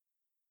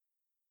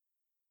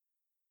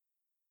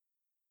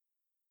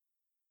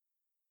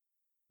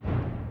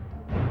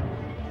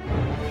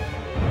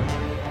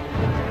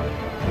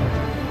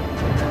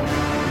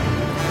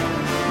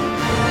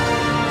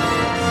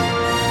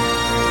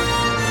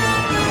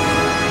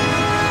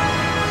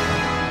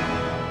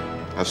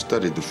I've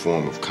studied the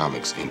form of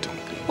comics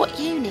intimately. What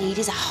you need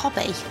is a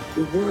hobby.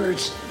 The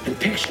words and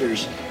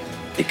pictures,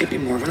 it could be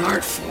more of an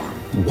art form.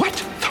 What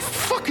the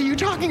fuck are you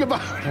talking about?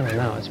 I don't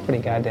know. It's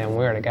pretty goddamn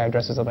weird. A guy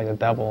dresses up like the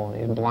devil.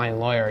 He's a blind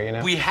lawyer, you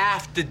know? We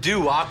have to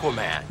do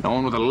Aquaman. No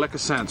one with a lick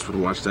of sense would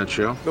watch that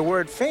show. The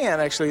word fan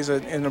actually is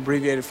an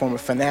abbreviated form of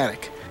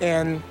fanatic.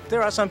 And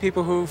there are some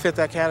people who fit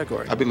that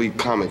category. I believe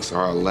comics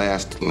are our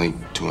last link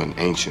to an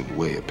ancient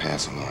way of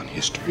passing on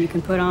history. You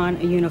can put on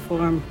a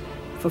uniform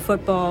for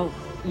football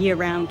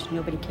year-round,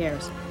 nobody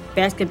cares.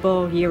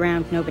 Basketball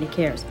year-round, nobody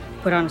cares.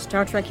 Put on a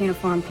Star Trek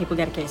uniform, people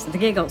get a case of the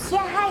giggles.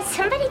 Yeah, hi.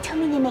 Somebody told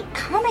me they make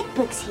comic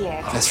books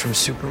here. That's from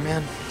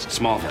Superman?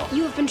 Smallville.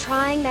 You have been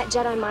trying that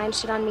Jedi mind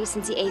shit on me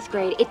since the 8th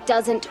grade. It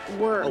doesn't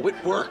work. Oh,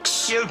 it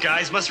works. You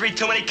guys must read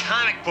too many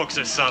comic books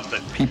or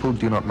something. People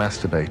do not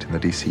masturbate in the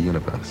DC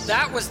universe.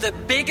 That was the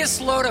biggest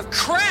load of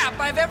crap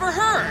I've ever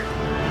heard.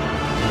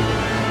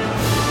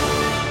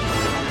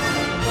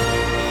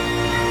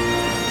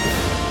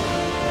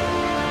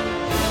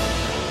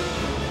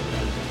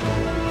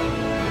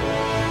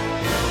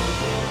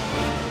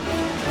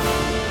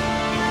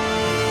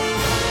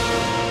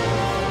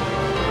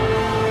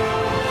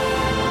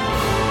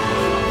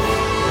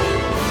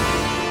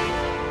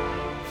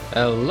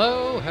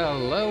 Hello,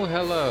 hello,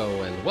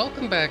 hello, and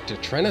welcome back to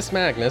Trennis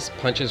Magnus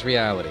Punches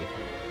Reality,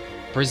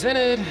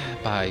 presented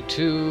by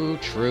Two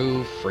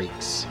True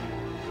Freaks.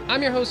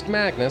 I'm your host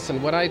Magnus,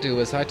 and what I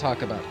do is I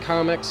talk about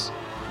comics,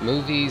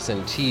 movies,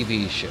 and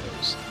TV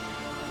shows.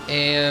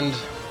 And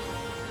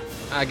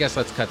I guess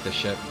let's cut this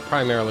shit.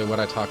 Primarily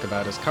what I talk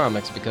about is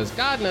comics, because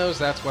God knows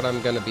that's what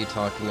I'm going to be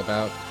talking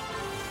about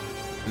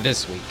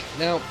this week.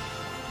 Now,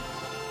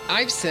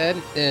 I've said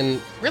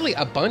in really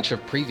a bunch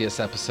of previous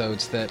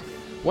episodes that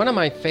one of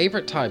my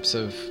favorite types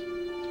of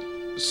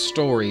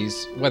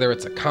stories, whether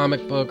it's a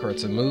comic book or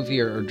it's a movie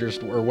or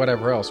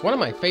whatever else, one of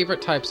my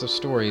favorite types of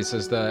stories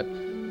is that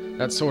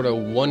sort of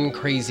one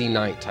crazy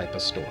night type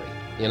of story.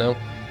 You know,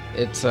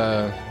 it's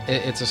a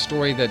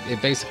story that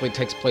it basically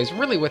takes place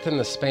really within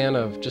the span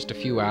of just a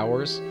few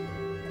hours,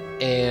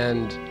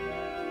 and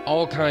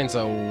all kinds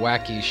of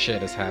wacky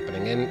shit is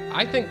happening. And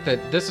I think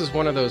that this is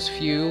one of those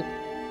few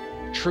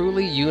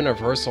truly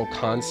universal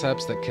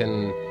concepts that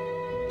can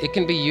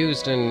be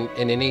used in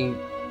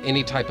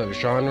any type of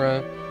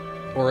genre,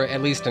 or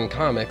at least in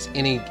comics.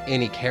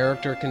 Any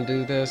character can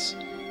do this,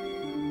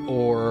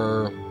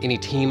 or any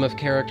team of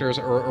characters,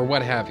 or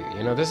what have you.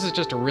 You know, this is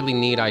just a really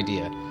neat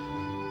idea.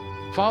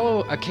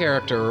 Follow a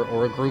character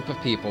or a group of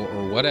people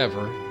or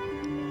whatever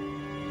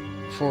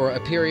for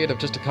a period of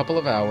just a couple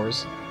of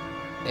hours,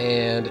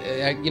 and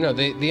you know,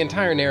 the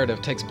entire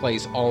narrative takes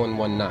place all in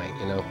one night.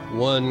 You know,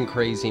 one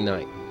crazy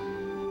night.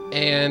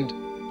 And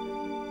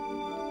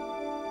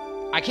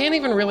I can't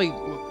even really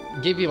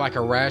give you like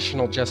a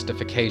rational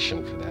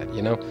justification for that,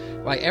 you know?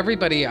 Like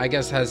everybody, I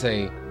guess, has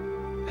a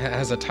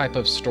type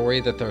of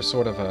story that they're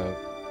sort of a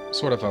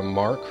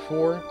mark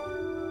for,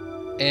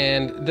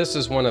 and this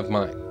is one of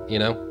mine, you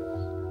know?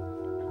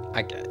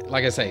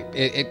 Like I say,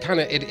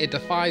 it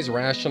defies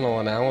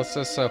rational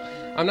analysis, so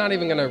I'm not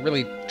even gonna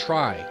really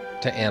try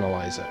to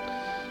analyze it.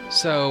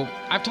 So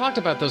I've talked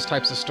about those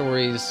types of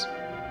stories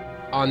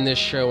on this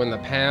show in the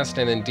past,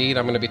 and indeed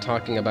I'm gonna be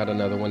talking about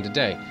another one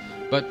today.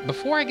 But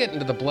before I get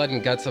into the blood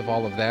and guts of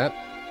all of that,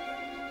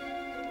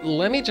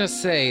 let me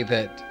just say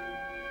that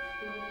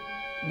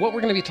what we're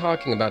going to be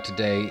talking about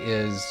today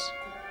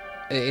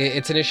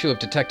it's an issue of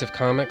Detective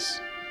Comics.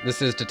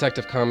 This is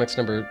Detective Comics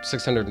number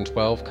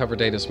 612, cover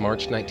date is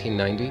March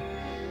 1990.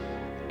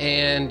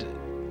 And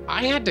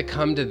I had to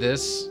come to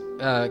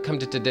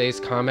today's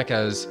comic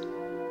as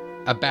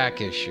a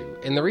back issue.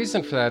 And the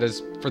reason for that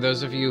is, for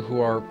those of you who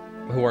are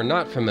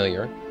not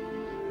familiar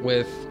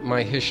with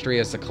my history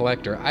as a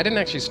collector, I didn't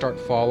actually start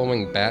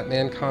following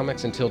Batman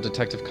comics until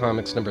Detective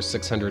Comics number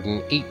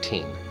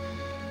 618.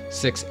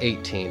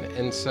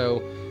 And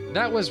so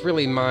that was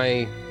really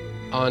my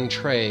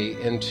entree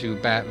into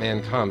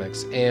Batman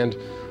comics. And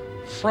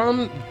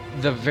from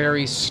the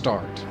very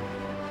start,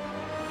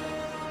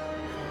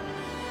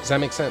 does that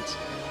make sense?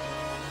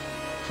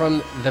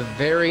 From the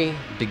very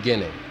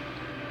beginning,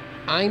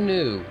 I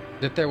knew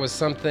that there was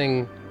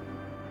something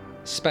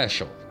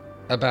special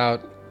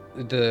about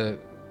the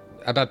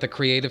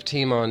creative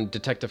team on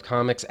Detective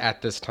Comics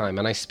at this time.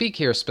 And I speak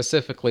here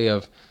specifically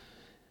of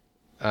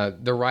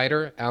the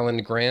writer,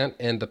 Alan Grant,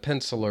 and the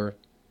penciler,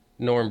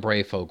 Norm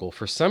Breyfogle.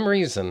 For some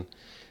reason,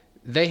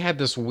 they had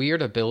this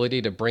weird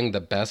ability to bring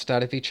the best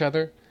out of each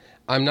other.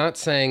 I'm not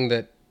saying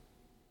that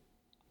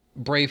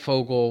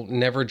Breyfogle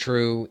never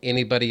drew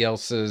anybody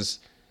else's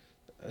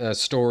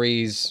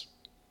stories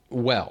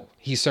well.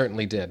 He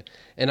certainly did.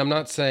 And I'm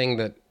not saying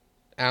that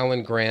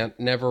Alan Grant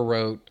never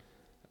wrote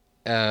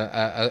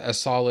a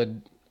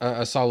solid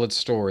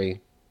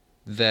story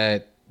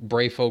that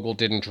Breyfogle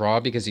didn't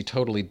draw, because he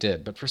totally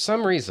did. But for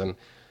some reason,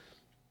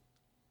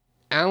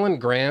 Alan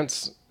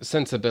Grant's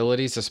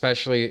sensibilities,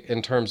 especially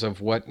in terms of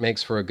what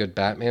makes for a good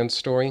Batman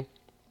story,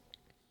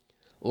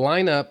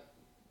 line up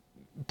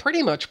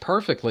pretty much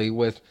perfectly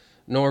with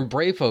Norm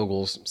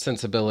Brayfogel's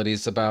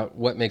sensibilities about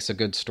what makes a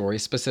good story,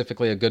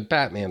 specifically a good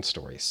Batman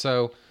story.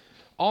 So,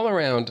 all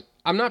around,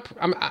 I'm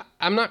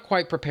not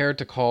quite prepared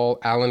to call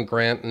Alan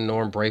Grant and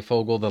Norm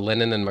Brayfogle the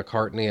Lennon and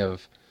McCartney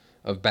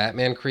of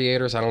Batman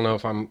creators. I don't know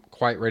if I'm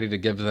quite ready to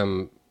give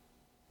them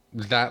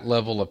that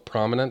level of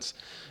prominence,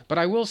 but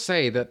I will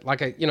say that,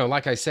 like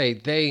I say,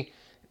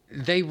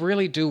 they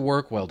really do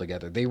work well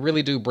together. They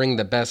really do bring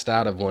the best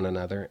out of one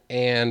another.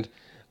 And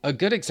a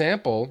good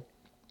example,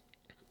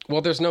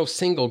 well, there's no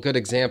single good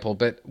example,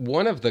 but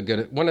one of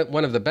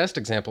the best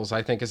examples,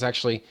 I think, is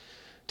actually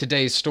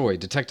today's story,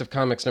 Detective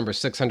Comics number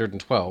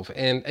 612.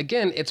 And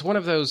again, it's one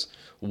of those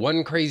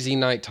one crazy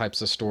night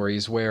types of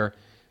stories where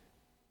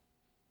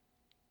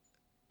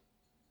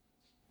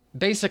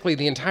basically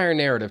the entire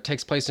narrative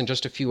takes place in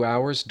just a few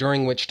hours,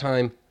 during which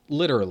time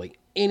literally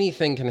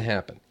anything can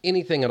happen,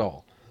 anything at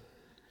all.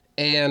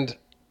 And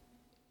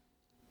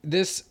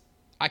this,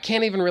 I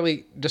can't even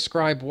really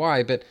describe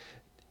why, but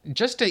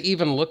just to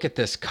even look at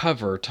this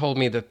cover told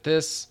me that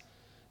this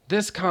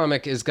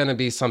comic is going to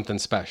be something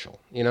special,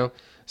 you know?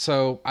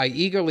 So I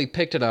eagerly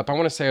picked it up. I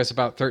want to say I was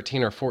about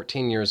 13 or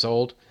 14 years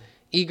old.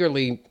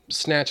 Eagerly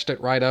snatched it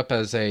right up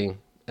as a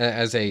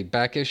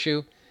back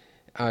issue.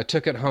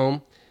 Took it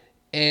home.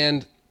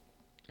 And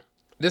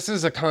this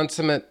is a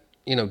consummate,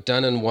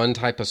 done in one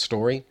type of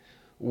story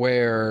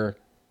where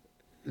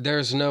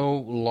there's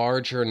no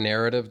larger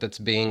narrative that's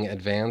being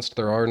advanced.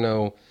 There are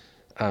no,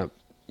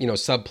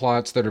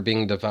 subplots that are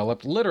being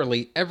developed.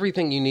 Literally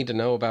everything you need to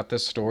know about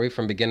this story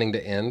from beginning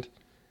to end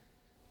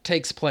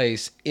takes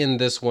place in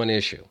this one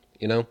issue.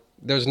 It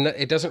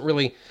doesn't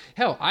really,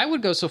 hell, I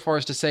would go so far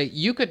as to say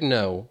you could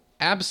know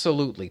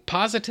absolutely,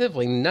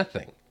 positively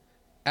nothing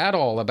at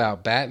all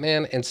about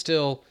Batman and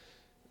still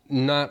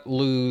not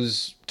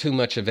lose too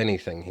much of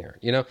anything here.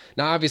 Now,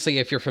 obviously,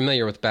 if you're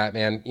familiar with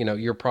Batman,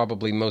 you're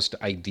probably most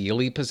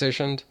ideally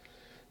positioned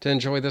to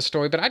enjoy this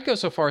story. But I'd go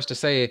so far as to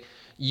say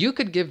you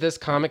could give this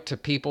comic to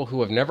people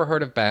who have never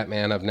heard of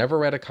Batman, have never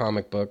read a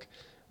comic book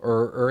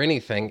or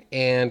anything,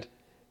 and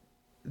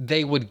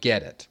they would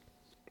get it.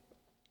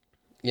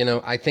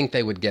 I think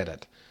they would get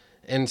it.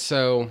 And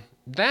so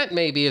that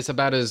maybe is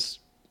about as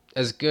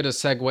good a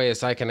segue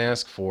as I can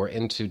ask for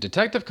into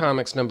Detective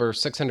Comics number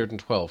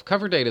 612.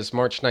 Cover date is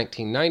March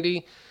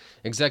 1990.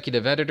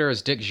 Executive editor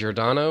is Dick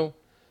Giordano.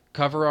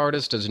 Cover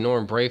artist is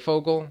Norm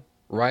Brayfogle.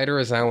 Writer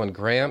is Alan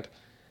Grant.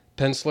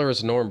 Penciler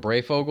is Norm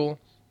Brayfogle.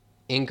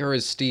 Inker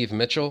is Steve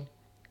Mitchell.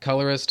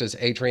 Colorist is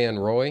Adrienne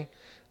Roy.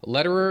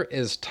 Letterer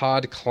is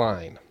Todd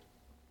Klein.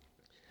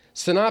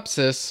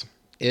 Synopsis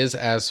is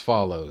as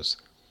follows.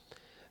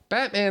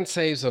 Batman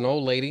saves an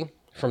old lady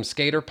from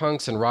skater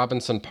punks in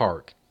Robinson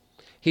Park.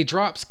 He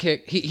drop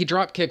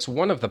kicks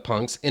one of the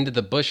punks into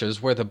the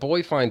bushes where the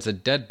boy finds a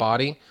dead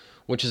body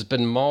which has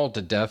been mauled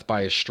to death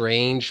by a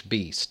strange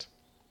beast.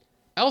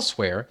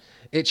 Elsewhere,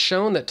 it's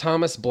shown that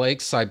Thomas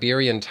Blake's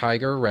Siberian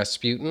tiger,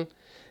 Rasputin,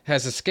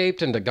 has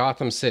escaped into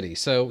Gotham City,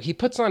 so he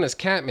puts on his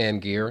Catman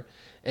gear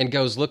and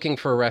goes looking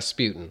for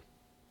Rasputin.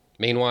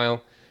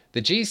 Meanwhile,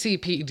 the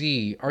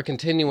GCPD are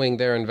continuing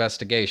their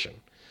investigation.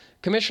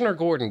 Commissioner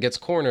Gordon gets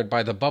cornered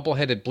by the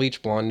bubble-headed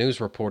bleach blonde news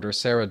reporter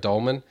Sarah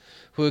Dolman,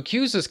 who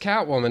accuses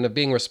Catwoman of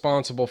being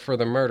responsible for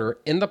the murder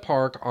in the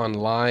park on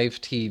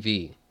live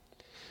TV.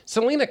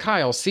 Selena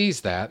Kyle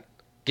sees that,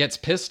 gets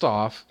pissed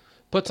off,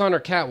 puts on her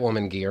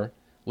Catwoman gear,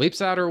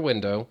 leaps out her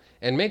window,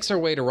 and makes her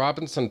way to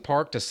Robinson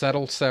Park to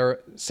settle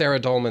Sarah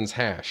Dolman's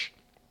hash.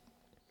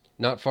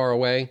 Not far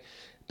away,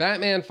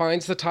 Batman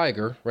finds the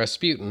tiger,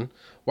 Rasputin,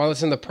 while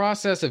it's in the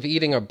process of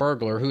eating a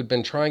burglar who'd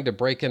been trying to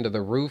break into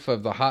the roof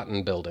of the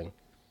Houghton building.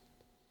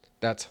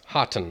 That's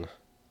Houghton.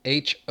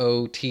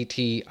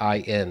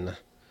 Hottin.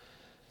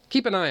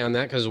 Keep an eye on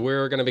that, because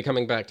we're going to be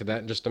coming back to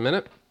that in just a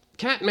minute.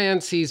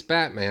 Catman sees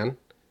Batman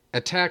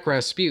attack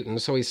Rasputin,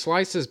 so he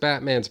slices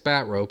Batman's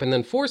bat rope and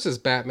then forces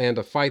Batman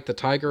to fight the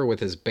tiger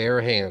with his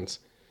bare hands.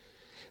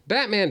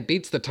 Batman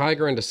beats the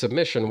tiger into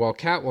submission while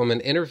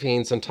Catwoman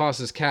intervenes and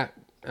tosses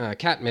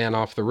Catman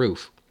off the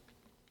roof.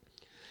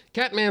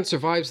 Catman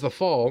survives the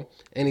fall,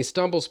 and he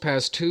stumbles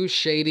past two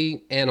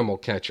shady animal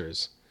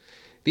catchers.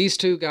 These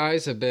two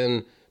guys have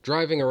been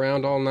driving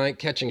around all night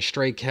catching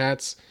stray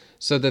cats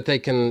so that they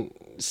can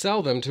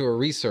sell them to a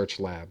research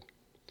lab.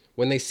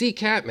 When they see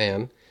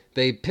Catman,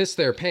 they piss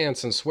their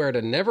pants and swear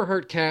to never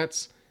hurt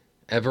cats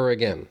ever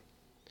again.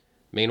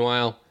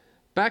 Meanwhile,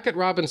 back at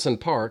Robinson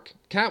Park,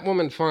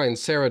 Catwoman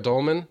finds Sarah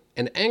Dolman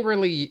and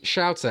angrily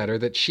shouts at her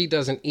that she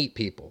doesn't eat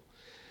people.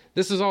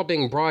 This is all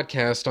being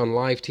broadcast on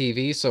live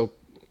TV, so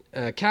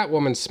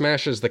Catwoman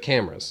smashes the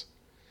cameras.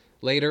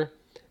 Later,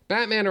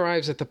 Batman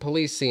arrives at the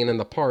police scene in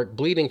the park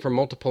bleeding from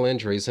multiple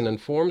injuries and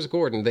informs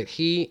Gordon that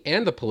he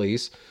and the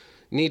police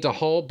need to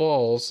haul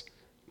balls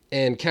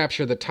and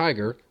capture the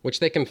tiger, which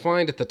they can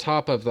find at the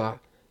top of the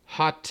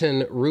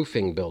Houghton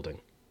roofing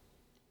building.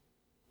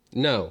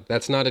 No,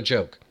 that's not a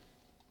joke.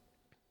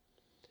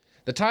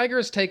 The tiger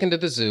is taken to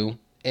the zoo,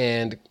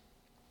 and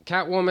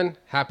Catwoman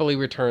happily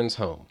returns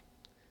home.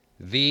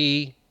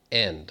 The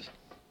end.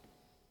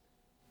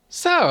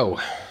 So,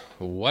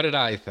 what did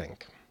I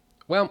think?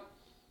 Well,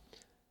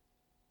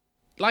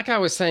 like I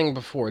was saying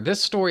before,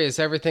 this story is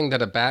everything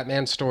that a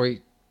Batman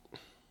story...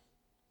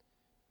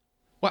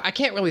 Well, I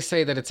can't really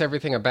say that it's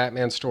everything a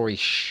Batman story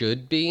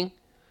should be,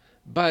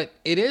 but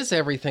it is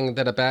everything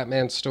that a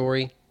Batman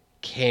story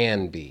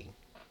can be.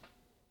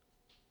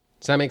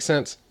 Does that make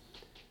sense?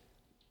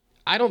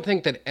 I don't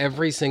think that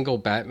every single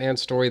Batman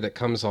story that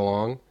comes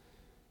along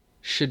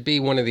should be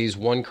one of these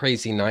One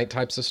Crazy Night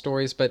types of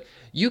stories, but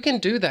you can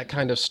do that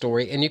kind of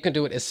story, and you can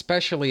do it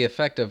especially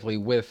effectively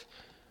with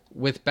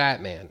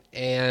Batman.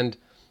 And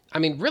I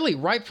mean, really,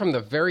 right from the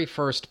very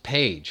first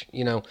page,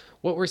 you know,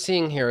 what we're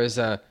seeing here is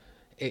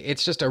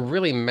it's just a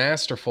really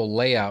masterful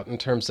layout in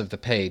terms of the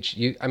page.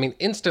 I mean,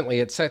 instantly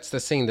it sets the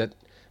scene that,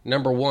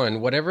 number one,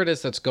 whatever it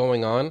is that's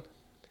going on,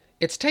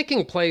 it's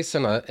taking place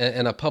in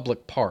a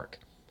public park.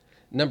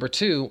 Number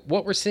two,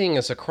 what we're seeing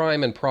is a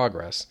crime in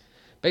progress.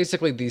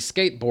 Basically, these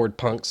skateboard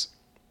punks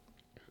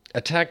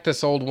attack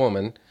this old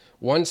woman.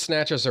 One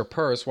snatches her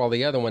purse while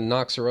the other one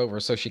knocks her over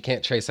so she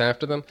can't chase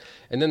after them.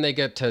 And then they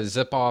get to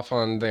zip off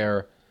on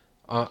their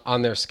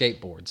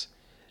skateboards.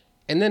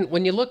 And then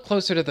when you look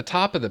closer to the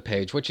top of the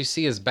page, what you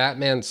see is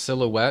Batman's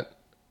silhouette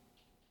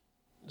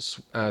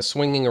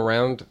swinging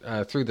around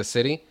through the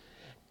city.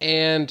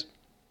 And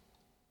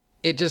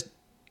it just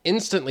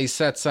instantly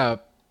sets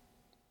up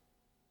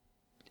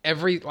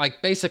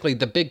basically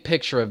the big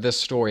picture of this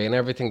story and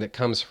everything that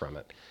comes from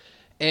it.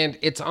 And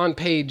it's on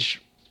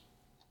page...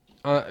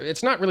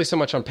 it's not really so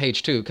much on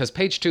page 2, because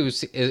page 2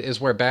 is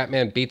where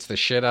Batman beats the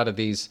shit out of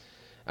these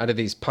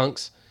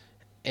punks.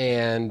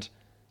 And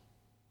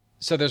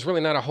so there's really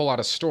not a whole lot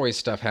of story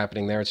stuff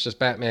happening there. It's just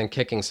Batman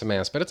kicking some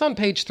ass. But it's on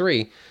page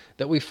 3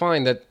 that we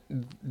find that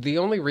the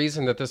only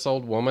reason that this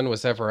old woman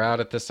was ever out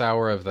at this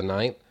hour of the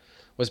night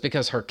was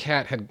because her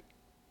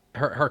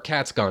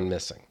cat's gone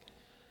missing.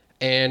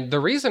 And the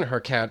reason her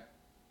cat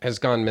has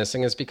gone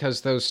missing is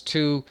because those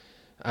two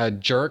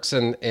jerks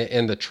in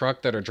the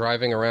truck that are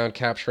driving around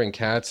capturing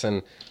cats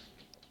and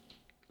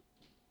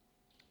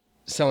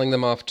selling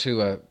them off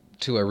to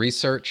a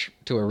research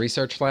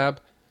lab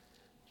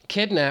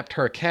kidnapped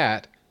her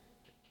cat,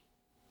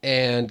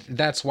 and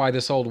that's why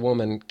this old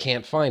woman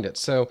can't find it.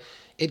 So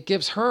it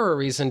gives her a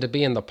reason to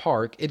be in the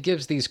park. It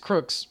gives these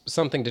crooks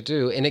something to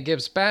do, and it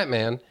gives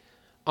Batman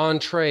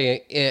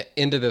entree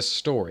into this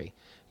story.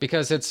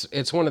 Because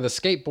it's one of the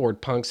skateboard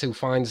punks who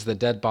finds the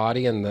dead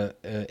body in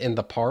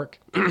the park,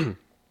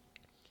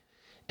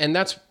 and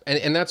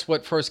that's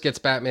what first gets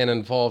Batman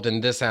involved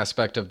in this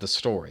aspect of the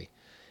story,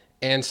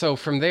 and so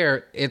from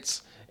there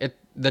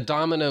the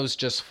dominoes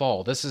just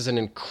fall. This is an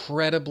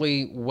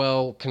incredibly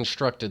well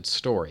constructed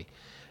story,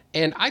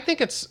 and I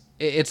think it's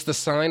the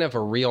sign of a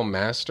real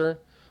master.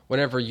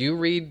 Whenever you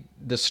read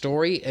the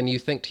story and you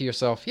think to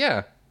yourself,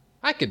 "Yeah,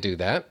 I could do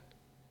that,"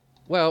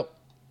 well.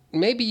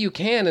 Maybe you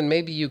can and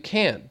maybe you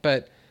can't,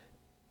 but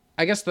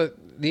I guess the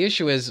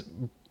issue is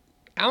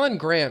Alan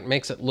Grant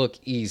makes it look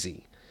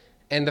easy.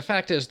 And the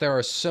fact is there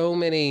are so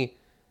many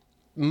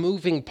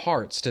moving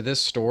parts to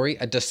this story,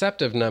 a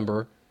deceptive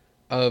number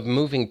of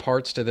moving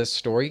parts to this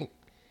story,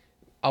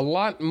 a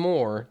lot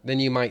more than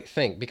you might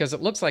think, because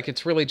it looks like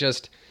it's really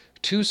just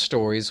two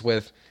stories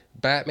with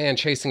Batman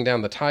chasing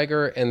down the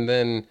tiger and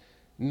then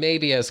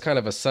maybe as kind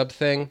of a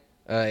subplot,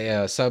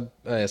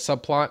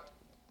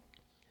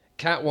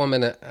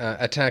 Catwoman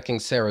attacking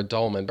Sarah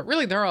Dolman. But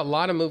really, there are a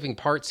lot of moving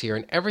parts here,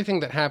 and everything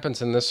that happens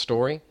in this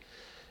story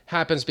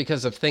happens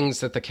because of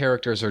things that the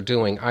characters are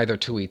doing, either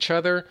to each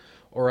other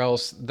or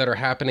else that are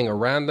happening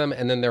around them,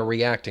 and then they're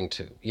reacting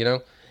to, you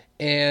know?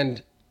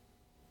 And,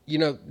 you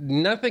know,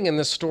 nothing in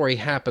this story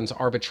happens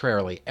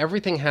arbitrarily.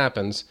 Everything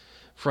happens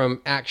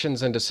from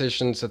actions and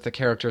decisions that the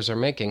characters are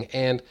making.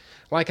 And,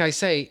 like I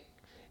say,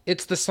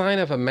 it's the sign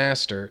of a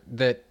master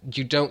that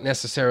you don't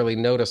necessarily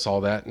notice all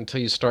that until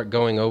you start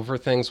going over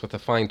things with a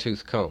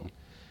fine-tooth comb.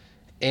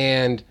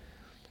 And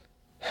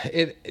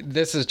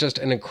this is just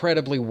an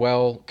incredibly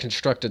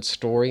well-constructed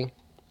story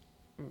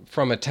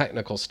from a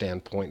technical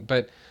standpoint.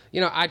 But, you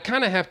know, I'd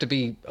kind of have to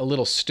be a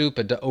little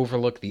stupid to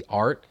overlook the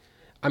art.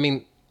 I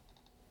mean,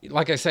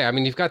 like I say,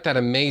 you've got that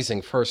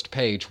amazing first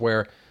page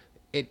where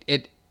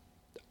it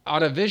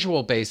on a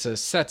visual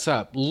basis sets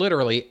up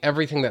literally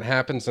everything that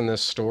happens in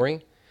this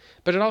story.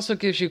 But it also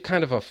gives you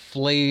kind of a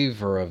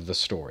flavor of the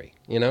story,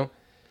 you know?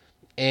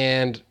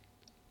 And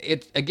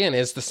it, again,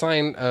 is the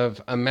sign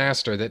of a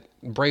master that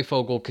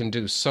Breyfogle can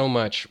do so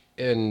much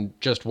in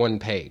just one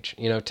page.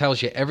 You know,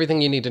 tells you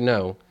everything you need to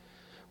know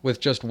with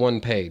just one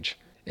page.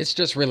 It's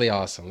just really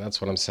awesome. That's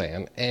what I'm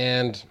saying.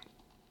 And,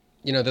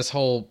 you know, this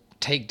whole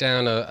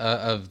takedown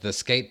of the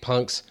skate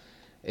punks,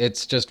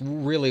 it's just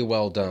really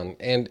well done.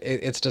 And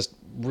it's just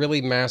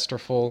really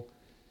masterful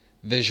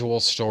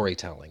visual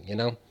storytelling, you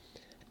know?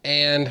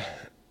 And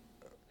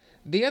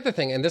the other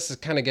thing, and this is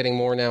kind of getting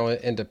more now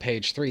into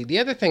page 3, the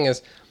other thing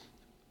is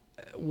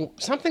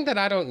something that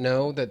I don't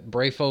know that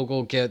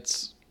Breyfogle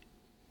gets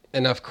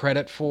enough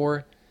credit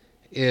for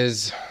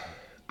is,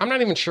 I'm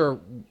not even sure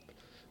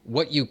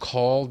what you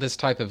call this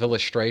type of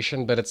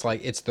illustration, but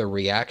it's the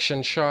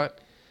reaction shot.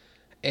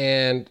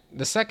 And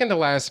the second to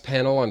last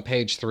panel on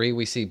page 3,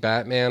 we see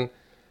Batman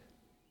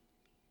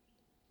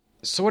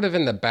sort of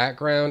in the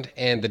background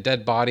and the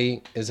dead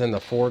body is in the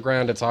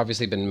foreground. It's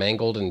obviously been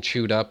mangled and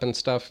chewed up and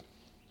stuff.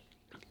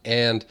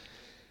 And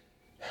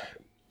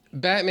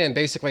Batman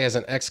basically has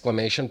an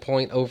exclamation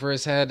point over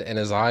his head and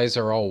his eyes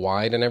are all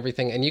wide and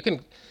everything.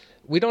 And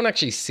we don't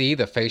actually see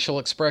the facial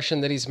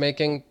expression that he's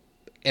making.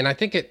 And I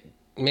think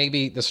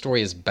maybe the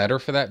story is better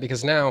for that,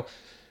 because now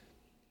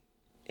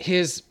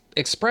his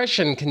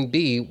expression can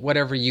be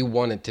whatever you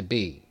want it to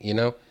be, you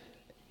know?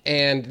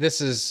 And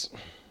this is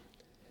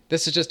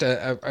just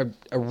a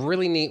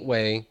really neat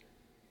way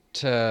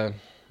to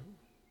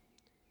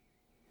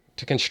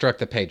construct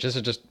the page. This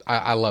is just,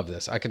 I love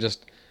this. I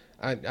just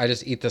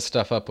eat this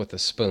stuff up with a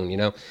spoon, you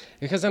know?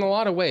 Because in a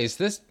lot of ways,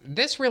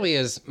 this really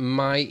is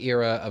my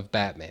era of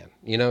Batman.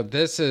 You know,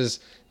 this is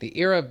the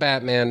era of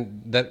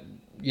Batman that,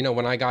 you know,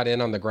 when I got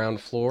in on the ground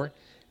floor.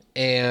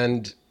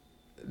 And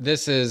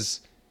this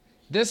is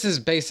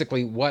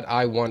basically what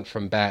I want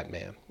from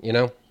Batman, you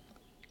know?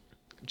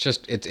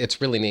 Just, it's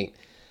really neat.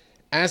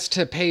 As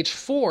to page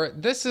 4,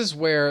 this is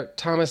where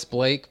Thomas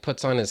Blake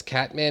puts on his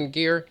Catman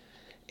gear.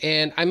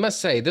 And I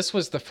must say, this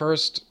was the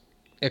first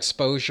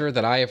exposure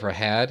that I ever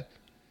had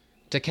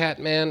to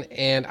Catman.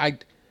 And I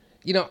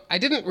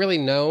didn't really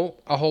know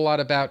a whole lot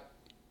about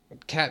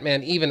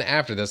Catman even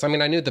after this. I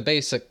mean, I knew the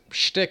basic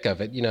shtick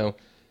of it, you know.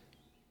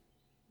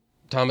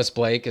 Thomas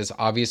Blake is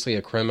obviously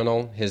a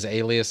criminal. His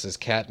alias is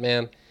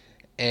Catman.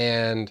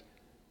 And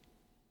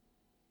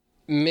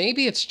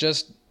maybe it's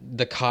just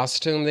the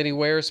costume that he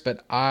wears,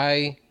 but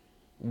I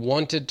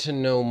wanted to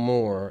know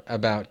more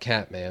about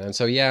Catman. And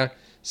so, yeah,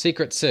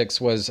 Secret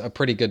Six was a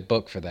pretty good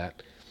book for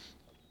that.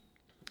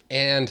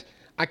 And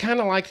I kind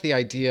of like the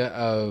idea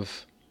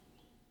of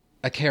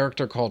a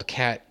character called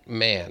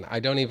Catman. I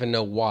don't even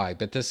know why,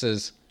 but this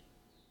is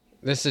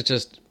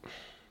just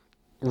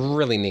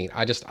really neat.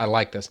 I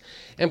like this.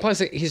 And plus,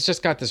 he's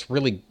just got this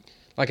really,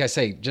 like I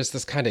say, just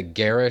this kind of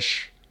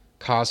garish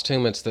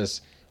costume. It's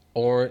this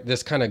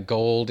kind of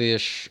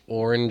goldish,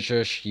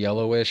 orangish,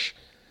 yellowish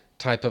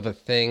type of a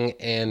thing.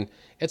 And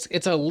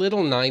it's a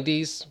little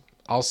 90s,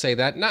 I'll say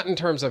that. Not in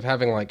terms of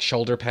having like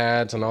shoulder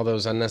pads and all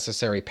those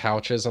unnecessary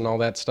pouches and all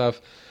that stuff,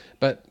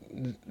 but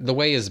the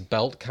way his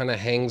belt kind of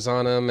hangs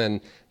on him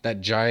and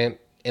that giant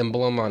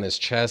emblem on his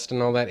chest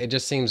and all that, it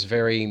just seems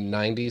very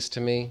 90s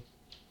to me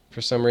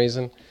for some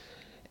reason.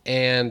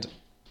 And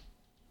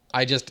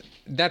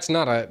that's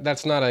not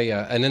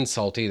an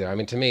insult either. I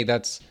mean, to me,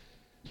 that's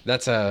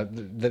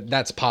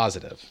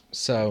positive.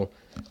 So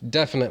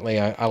definitely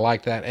I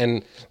like that.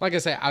 And like I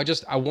say,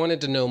 I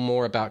wanted to know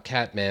more about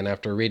Catman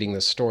after reading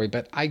this story,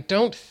 but I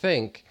don't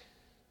think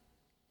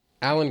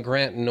Alan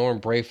Grant and Norm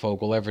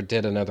Brayfogle ever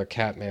did another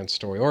Catman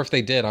story. Or if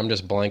they did, I'm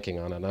just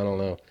blanking on it. I don't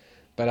know.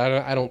 But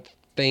I don't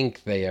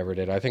think they ever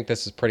did. I think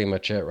this is pretty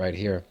much it right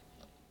here.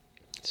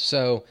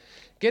 So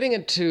getting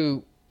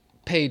into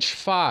page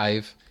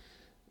 5,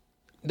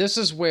 this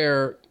is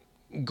where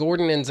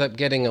Gordon ends up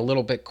getting a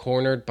little bit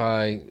cornered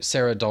by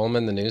Sarah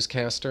Dolman, the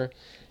newscaster.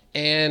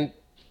 And,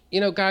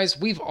 you know, guys,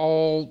 we've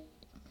all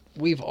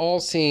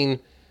seen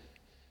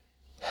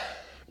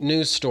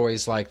news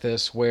stories like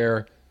this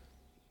where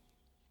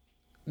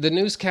the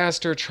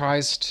newscaster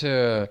tries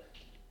to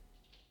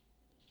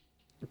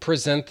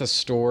present the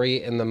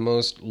story in the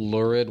most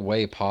lurid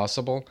way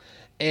possible.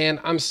 And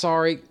I'm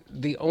sorry,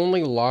 the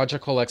only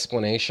logical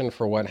explanation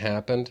for what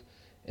happened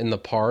in the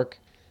park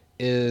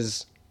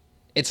is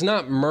it's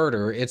not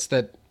murder. It's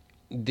that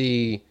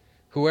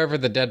whoever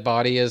the dead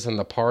body is in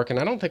the park, and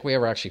I don't think we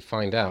ever actually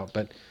find out,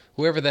 but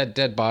whoever that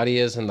dead body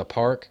is in the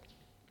park,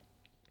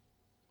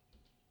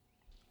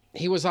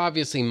 he was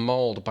obviously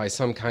mauled by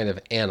some kind of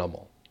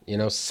animal. You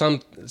know,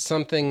 some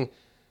kind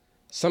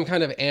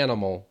of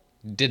animal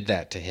did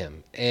that to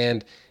him.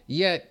 And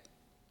yet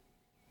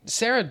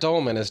Sarah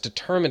Dolman is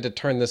determined to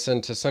turn this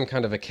into some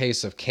kind of a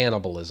case of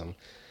cannibalism.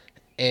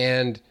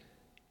 And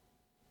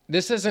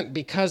this isn't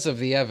because of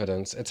the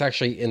evidence. It's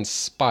actually in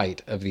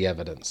spite of the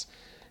evidence.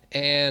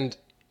 And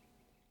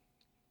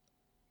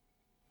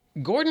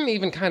Gordon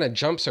even kind of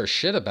jumps her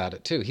shit about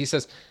it, too. He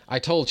says, I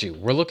told you,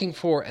 we're looking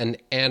for an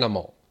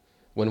animal.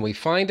 When we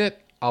find it,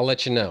 I'll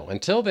let you know.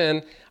 Until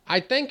then, I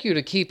thank you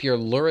to keep your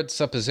lurid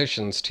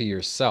suppositions to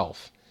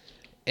yourself.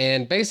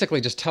 And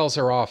basically just tells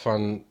her off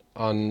on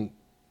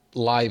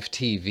live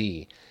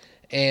TV.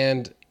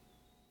 And,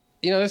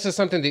 you know, this is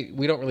something that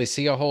we don't really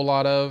see a whole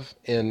lot of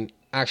in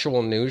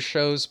actual news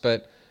shows,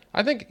 but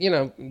I think, you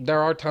know,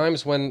 there are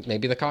times when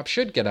maybe the cops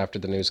should get after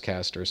the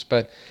newscasters.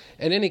 But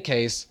in any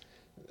case,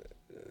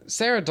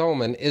 Sarah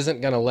Dolman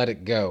isn't going to let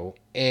it go.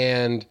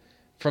 And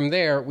from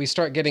there, we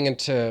start getting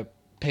into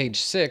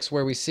page 6,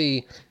 where we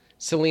see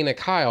Selina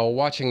Kyle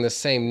watching the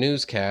same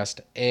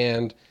newscast,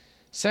 and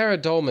Sarah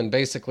Dolman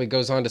basically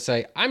goes on to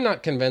say, I'm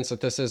not convinced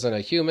that this isn't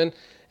a human,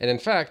 and in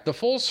fact, the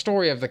full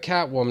story of the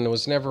Catwoman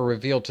was never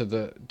revealed to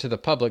the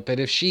public, but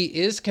if she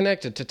is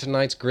connected to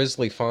tonight's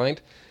grisly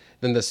find,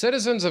 then the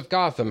citizens of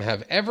Gotham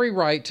have every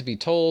right to be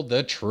told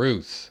the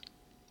truth.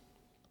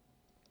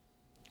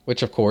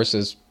 Which, of course,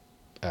 is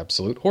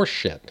absolute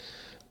horseshit.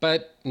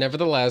 But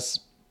nevertheless,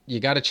 you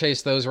got to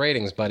chase those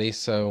ratings, buddy,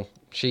 so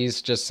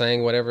She's just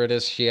saying whatever it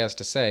is she has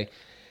to say.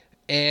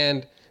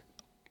 And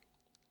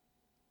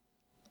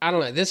I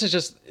don't know, this is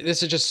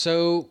just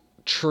so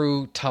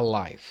true to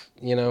life.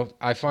 You know,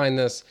 I find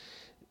this,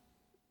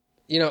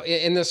 you know,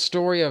 in this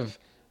story of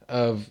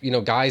you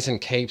know, guys in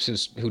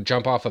capes who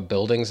jump off of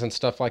buildings and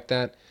stuff like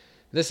that.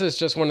 This is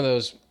just one of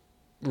those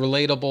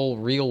relatable,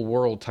 real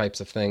world types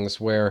of things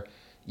where,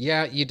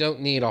 yeah, you don't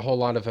need a whole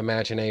lot of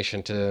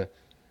imagination to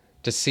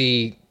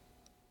see,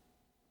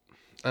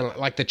 I don't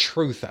know, like the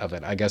truth of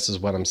it, I guess is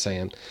what I'm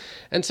saying.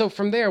 And so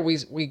from there,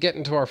 we get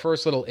into our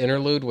first little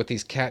interlude with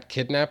these cat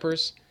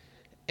kidnappers.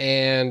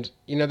 And,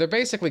 you know, they're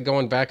basically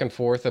going back and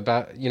forth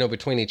about, you know,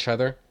 between each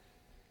other,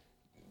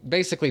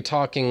 basically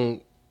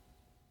talking,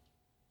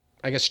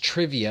 I guess,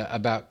 trivia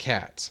about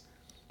cats.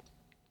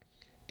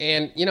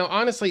 And, you know,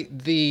 honestly,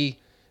 the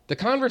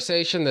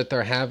conversation that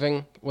they're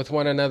having with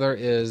one another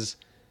is,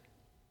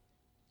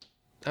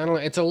 I don't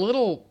know, it's a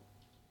little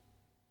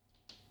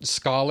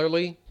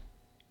scholarly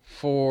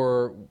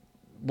for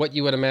what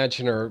you would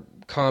imagine are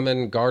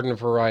common garden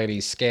variety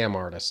scam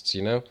artists,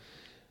 you know?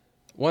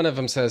 One of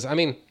them says, I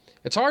mean,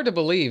 it's hard to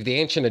believe the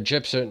ancient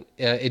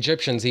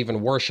Egyptians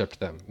even worshipped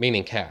them,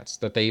 meaning cats,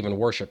 that they even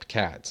worshipped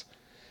cats.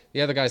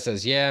 The other guy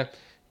says, yeah,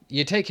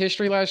 you take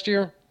history last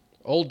year?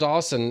 Old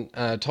Dawson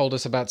told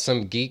us about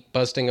some geek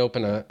busting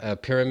open a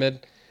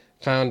pyramid,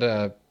 found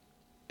a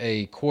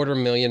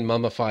 250,000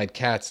 mummified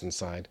cats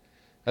inside.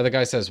 Other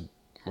guy says,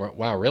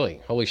 wow,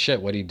 really? Holy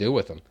shit, what do you do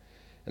with them?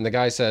 And the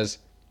guy says,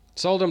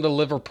 sold them to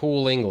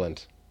Liverpool,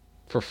 England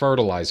for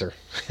fertilizer,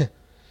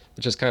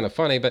 which is kind of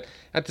funny. But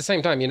at the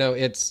same time, you know,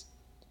 it's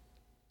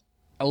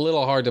a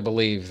little hard to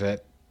believe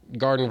that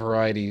garden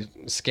variety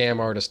scam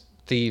artist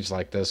thieves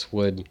like this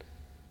would,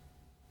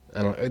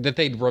 I don't know, that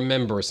they'd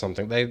remember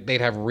something.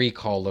 They'd have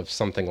recall of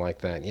something like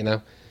that, you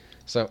know?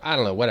 So, I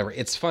don't know, whatever.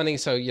 It's funny,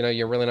 so, you know,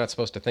 you're really not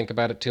supposed to think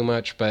about it too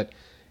much, but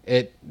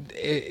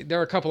there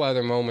are a couple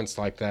other moments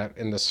like that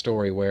in the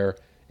story where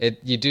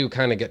you do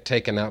kind of get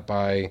taken out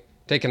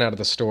of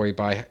the story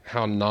by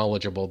how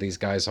knowledgeable these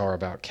guys are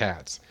about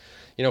cats.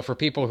 You know, for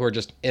people who are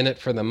just in it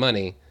for the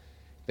money,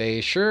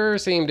 they sure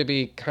seem to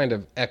be kind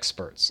of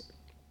experts.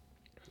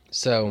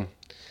 So,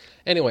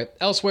 anyway,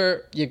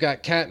 elsewhere, you've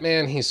got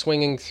Catman. He's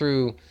swinging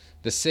through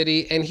the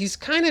city, and he's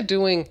kind of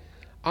doing,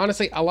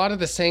 honestly, a lot of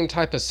the same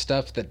type of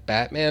stuff that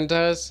Batman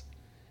does.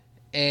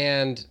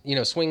 And, you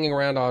know, swinging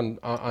around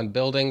on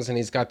buildings, and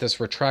he's got this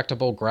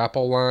retractable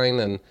grapple line,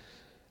 and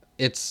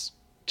it's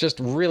just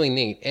really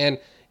neat. And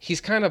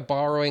he's kind of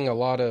borrowing a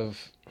lot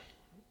of,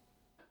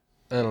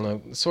 I don't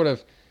know, sort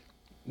of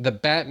the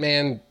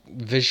Batman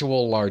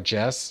visual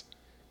largesse.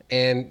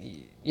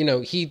 And, you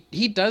know, he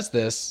does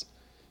this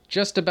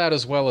just about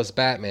as well as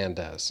Batman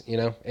does, you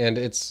know, and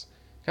it's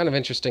kind of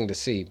interesting to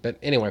see. But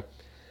anyway,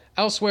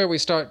 elsewhere we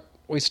start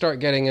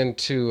getting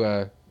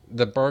into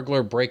the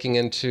burglar breaking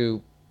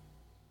into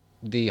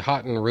the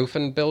Houghton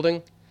Roofing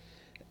building,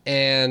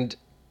 and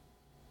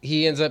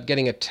he ends up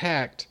getting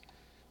attacked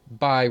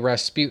by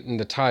Rasputin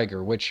the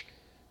tiger, which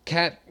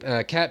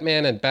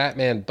Catman and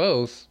Batman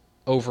both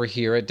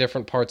overhear at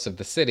different parts of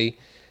the city,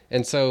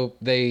 and so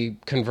they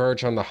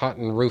converge on the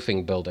Houghton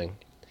Roofing building.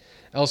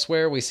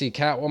 Elsewhere, we see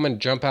Catwoman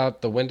jump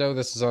out the window.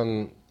 This is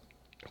on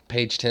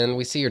page 10.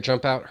 We see her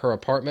jump out her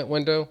apartment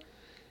window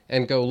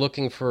and go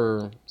looking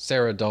for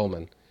Sarah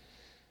Dolman.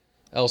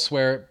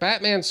 Elsewhere,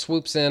 Batman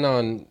swoops in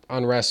on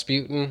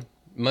Rasputin,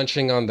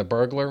 munching on the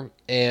burglar,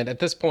 and at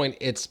this point,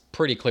 it's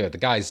pretty clear. The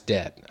guy's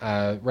dead.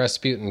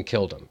 Rasputin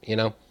killed him, you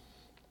know?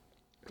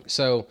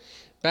 So,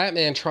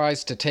 Batman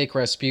tries to take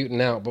Rasputin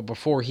out, but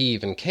before he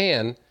even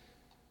can,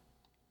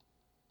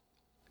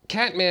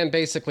 Catman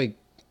basically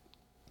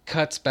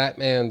cuts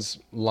Batman's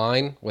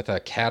line with a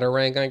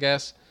catarang, I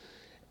guess,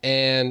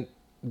 and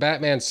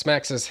Batman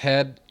smacks his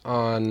head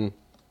on,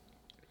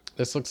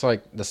 this looks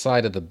like the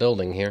side of the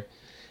building here,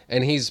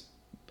 and he's,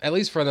 at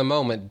least for the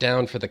moment,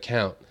 down for the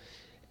count.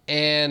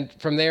 And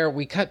from there,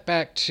 we cut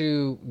back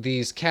to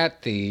these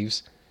cat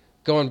thieves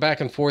going back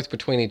and forth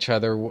between each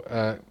other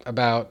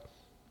about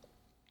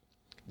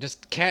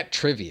just cat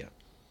trivia,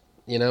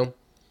 you know?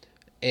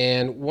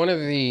 And one of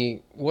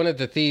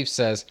the thieves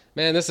says,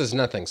 man, this is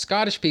nothing.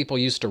 Scottish people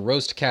used to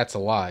roast cats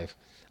alive.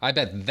 I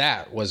bet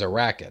that was a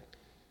racket.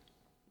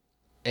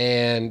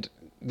 And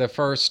the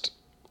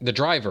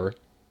driver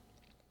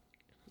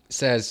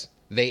says,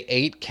 they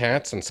ate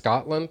cats in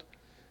Scotland?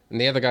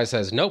 And the other guy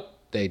says, nope,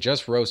 they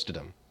just roasted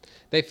them.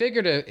 They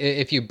figured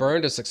if you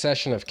burned a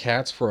succession of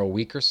cats for a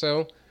week or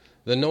so,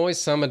 the noise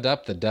summoned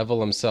up the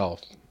devil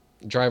himself.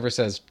 The driver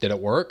says, did it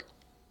work?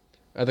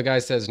 Other guy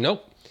says,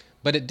 nope,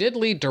 but it did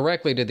lead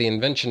directly to the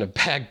invention of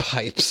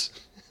bagpipes,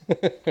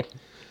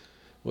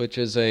 which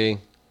is a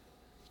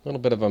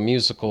little bit of a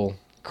musical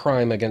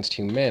crime against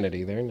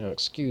humanity there. Now,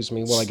 excuse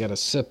me while I get a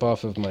sip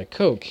off of my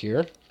Coke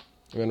here.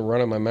 I've been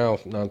running my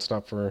mouth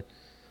nonstop for,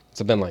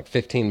 it's been like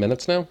 15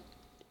 minutes now.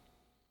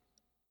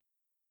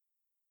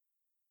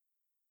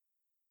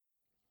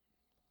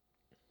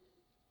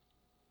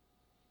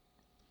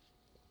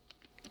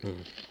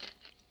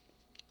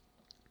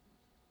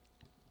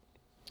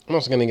 I'm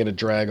also going to get a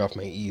drag off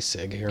my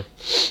e-cig here.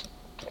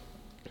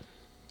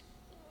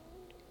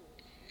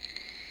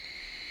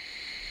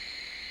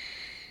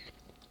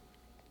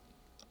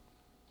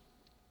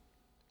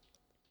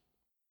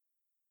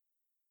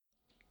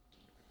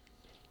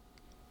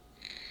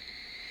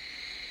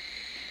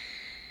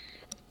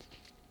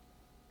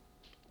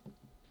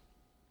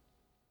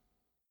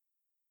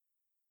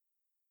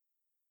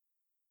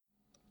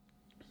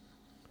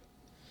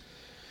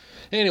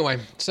 Anyway,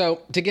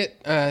 so to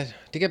get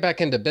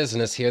back into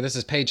business here, this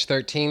is page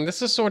 13.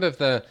 This is sort of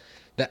the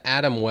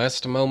Adam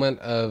West moment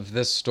of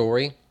this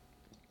story,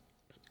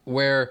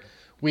 where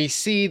we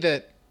see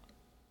that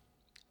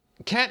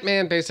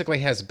Catman basically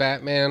has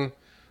Batman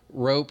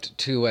roped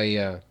to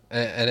an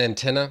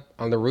antenna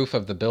on the roof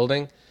of the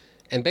building,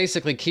 and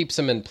basically keeps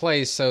him in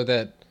place so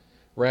that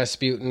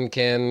Rasputin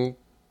can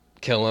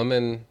kill him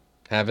and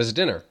have his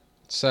dinner.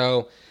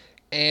 So,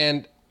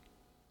 and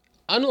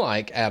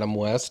unlike Adam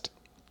West,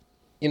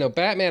 you know,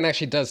 Batman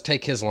actually does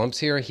take his lumps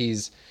here.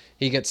 He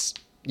gets,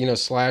 you know,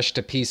 slashed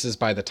to pieces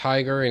by the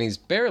tiger, and he's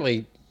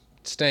barely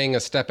staying a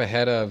step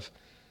ahead of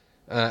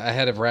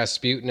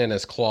Rasputin and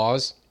his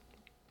claws.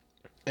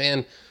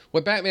 And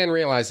what Batman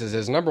realizes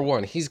is, number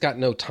one, he's got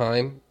no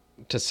time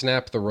to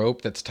snap the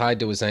rope that's tied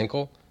to his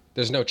ankle.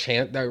 There's no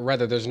chance,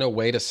 rather, there's no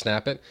way to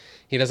snap it.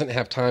 He doesn't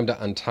have time to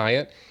untie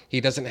it.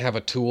 He doesn't have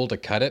a tool to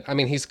cut it. I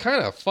mean, he's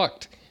kind of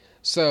fucked.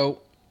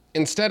 So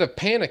instead of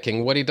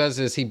panicking, what he does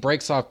is he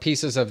breaks off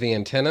pieces of the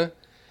antenna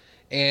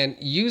and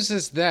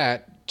uses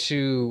that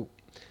to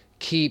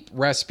keep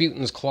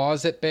Rasputin's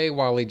claws at bay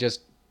while he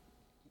just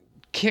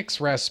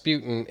kicks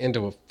Rasputin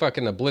into a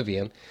fucking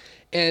oblivion.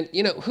 And,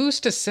 you know, who's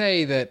to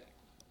say that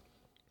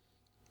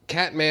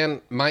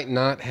Catman might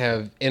not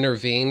have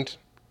intervened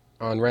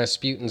on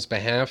Rasputin's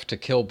behalf to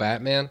kill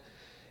Batman,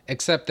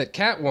 except that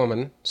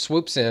Catwoman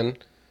swoops in,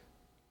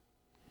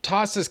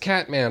 tosses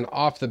Catman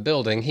off the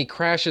building. He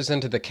crashes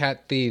into the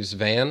cat thief's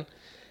van,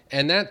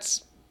 and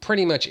that's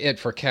pretty much it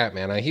for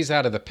Catman. He's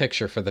out of the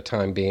picture for the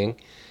time being,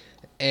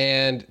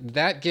 and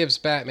that gives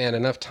Batman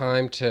enough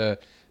time to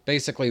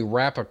basically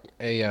wrap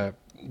a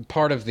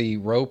part of the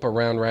rope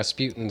around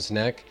Rasputin's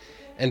neck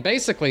and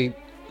basically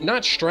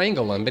not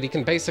strangle him, but he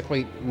can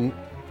basically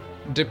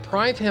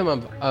deprive him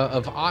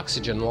of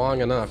oxygen long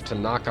enough to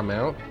knock him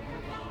out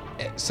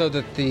so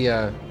that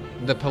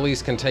the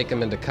police can take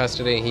him into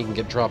custody and he can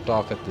get dropped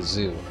off at the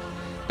zoo.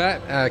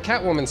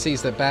 Catwoman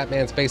sees that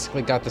Batman's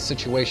basically got the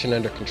situation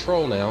under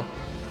control now,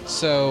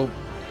 so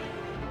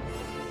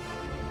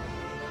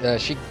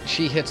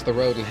she hits the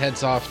road and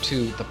heads off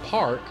to the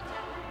park.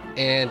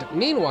 And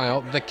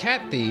meanwhile, the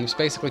cat thieves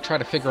basically try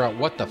to figure out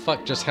what the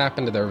fuck just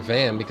happened to their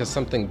van because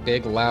something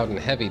big, loud, and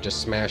heavy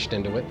just smashed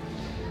into it.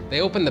 They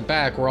open the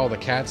back where all the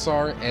cats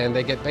are, and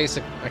they get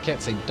I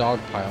can't say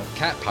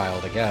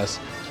cat-piled, I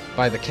guess,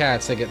 by the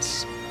cats. They get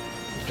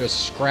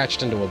just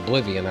scratched into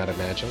oblivion, I'd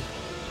imagine.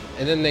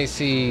 And then they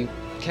see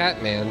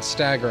Catman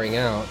staggering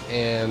out,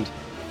 and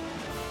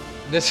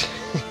this,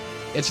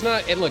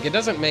 look, it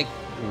doesn't make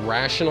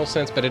rational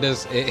sense, but it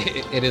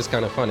is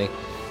kind of funny.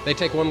 They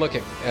take one look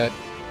at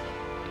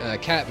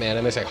Catman,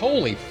 and they say,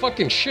 "Holy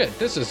fucking shit,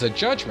 this is a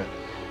judgment.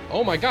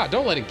 Oh my god,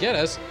 don't let it get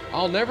us.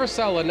 I'll never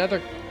sell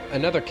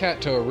another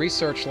cat to a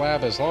research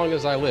lab as long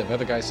as I live." The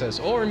other guy says,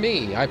 "Or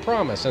me, I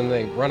promise," and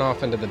they run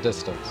off into the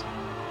distance,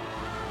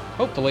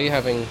 hopefully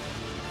having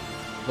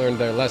learned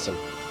their lesson.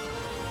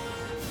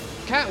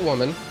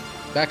 Catwoman,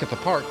 back at the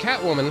park,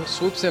 Catwoman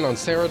swoops in on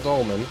Sarah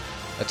Dolman,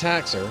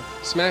 attacks her,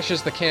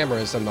 smashes the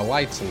cameras and the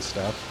lights and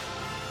stuff,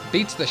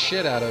 beats the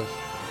shit out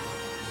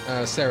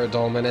of Sarah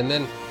Dolman, and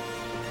then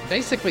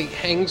basically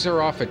hangs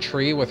her off a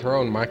tree with her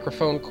own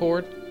microphone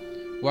cord,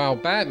 while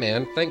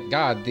Batman, thank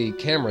God the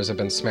cameras have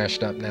been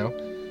smashed up now,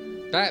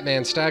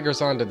 Batman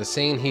staggers onto the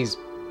scene. He's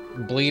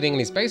bleeding,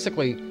 and he's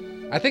basically,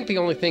 I think the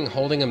only thing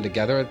holding him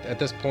together at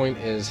this point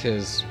is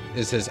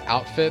his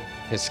outfit,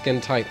 his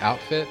skin-tight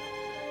outfit.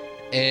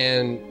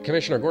 And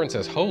Commissioner Gordon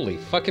says, "Holy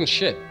fucking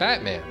shit,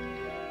 Batman."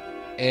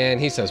 And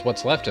he says,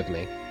 "What's left of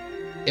me?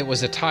 It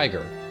was a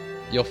tiger.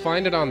 You'll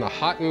find it on the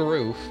Houghton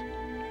Roof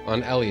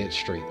on Elliott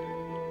Street."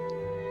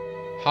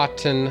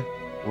 Houghton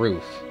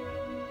Roof.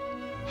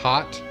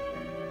 Hot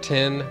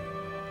tin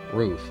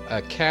roof.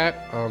 A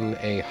cat on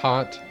a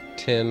hot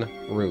tin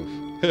roof.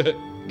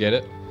 Get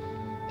it?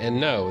 And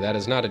no, that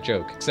is not a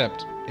joke,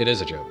 except it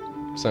is a joke.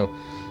 So,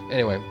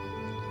 anyway.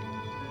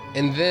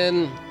 And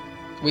then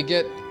we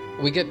get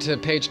to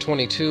page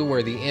 22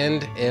 where the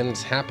end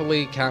ends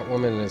happily.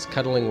 Catwoman is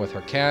cuddling with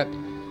her cat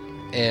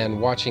and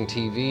watching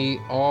TV.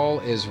 All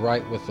is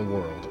right with the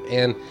world.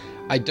 And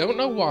I don't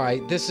know why,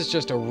 this is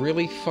just a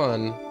really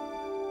fun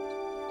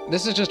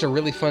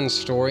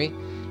story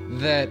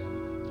that,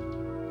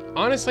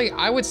 honestly,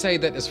 I would say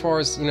that as far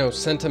as, you know,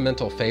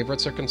 sentimental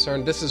favorites are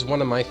concerned, this is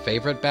one of my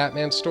favorite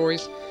Batman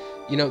stories.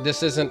 You know,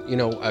 this isn't, you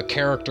know, a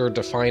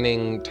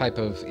character-defining type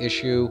of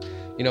issue.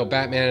 You know,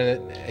 Batman,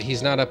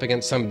 he's not up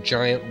against some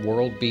giant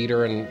world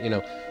beater, and, you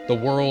know, the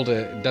world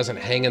doesn't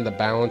hang in the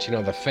balance. You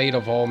know, the fate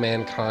of all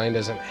mankind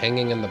isn't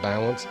hanging in the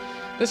balance.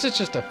 This is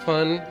just a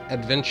fun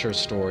adventure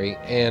story,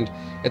 and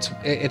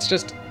it's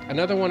just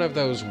another one of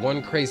those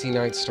One Crazy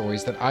Night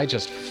stories that I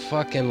just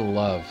fucking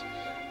love.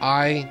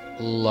 I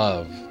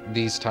love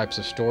these types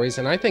of stories,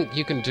 and I think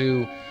you can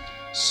do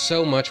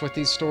so much with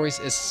these stories,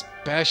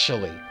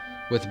 especially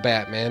with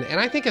Batman, and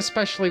I think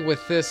especially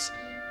with this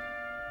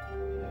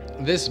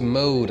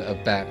mode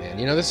of Batman.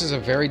 You know, this is a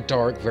very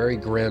dark, very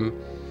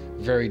grim,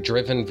 very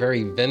driven,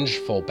 very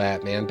vengeful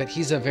Batman, but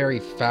he's a very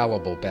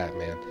fallible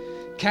Batman.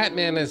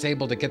 Catman is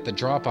able to get the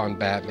drop on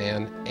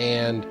Batman,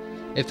 and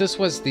if this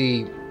was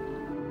the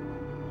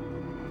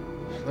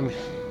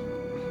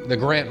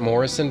Grant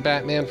Morrison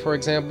Batman, for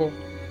example,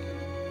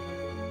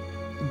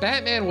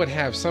 Batman would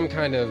have some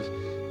kind of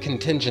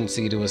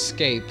contingency to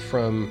escape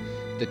from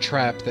the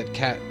trap that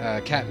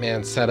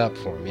Catman set up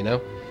for him, you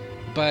know?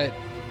 But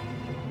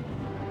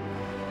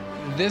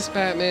this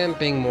Batman,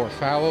 being more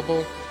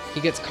fallible,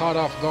 he gets caught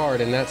off guard,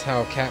 and that's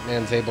how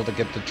Catman's able to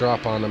get the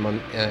drop on him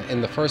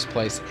in the first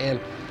place. And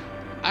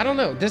I don't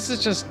know, this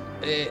is just,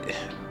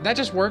 that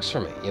just works for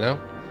me, you know?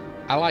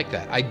 I like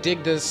that. I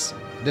dig this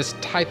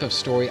type of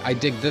story. I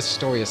dig this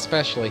story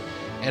especially,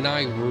 and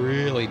I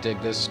really dig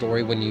this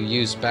story when you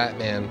use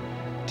Batman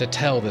to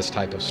tell this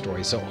type of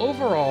story. So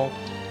overall,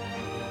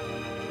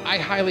 I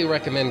highly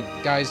recommend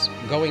guys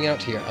going out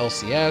to your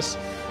LCS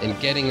and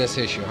getting this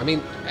issue. I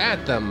mean,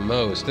 at the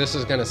most, this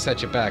is going to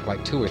set you back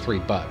like $2 or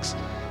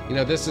 $3. You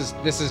know, this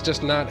is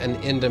just not an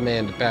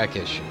in-demand back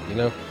issue, you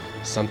know?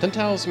 Something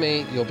tells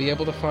me you'll be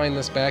able to find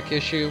this back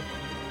issue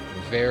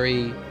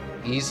very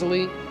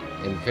easily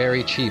and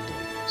very cheaply.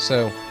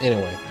 So,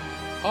 anyway,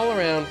 all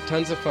around,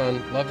 tons of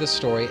fun, love this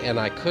story, and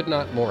I could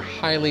not more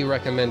highly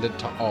recommend it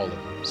to all of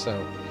you.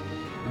 So,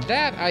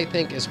 that, I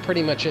think, is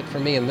pretty much it for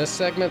me in this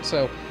segment.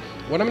 So,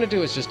 what I'm going to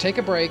do is just take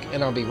a break,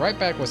 and I'll be right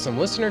back with some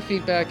listener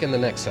feedback in the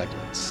next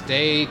segment.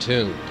 Stay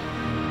tuned.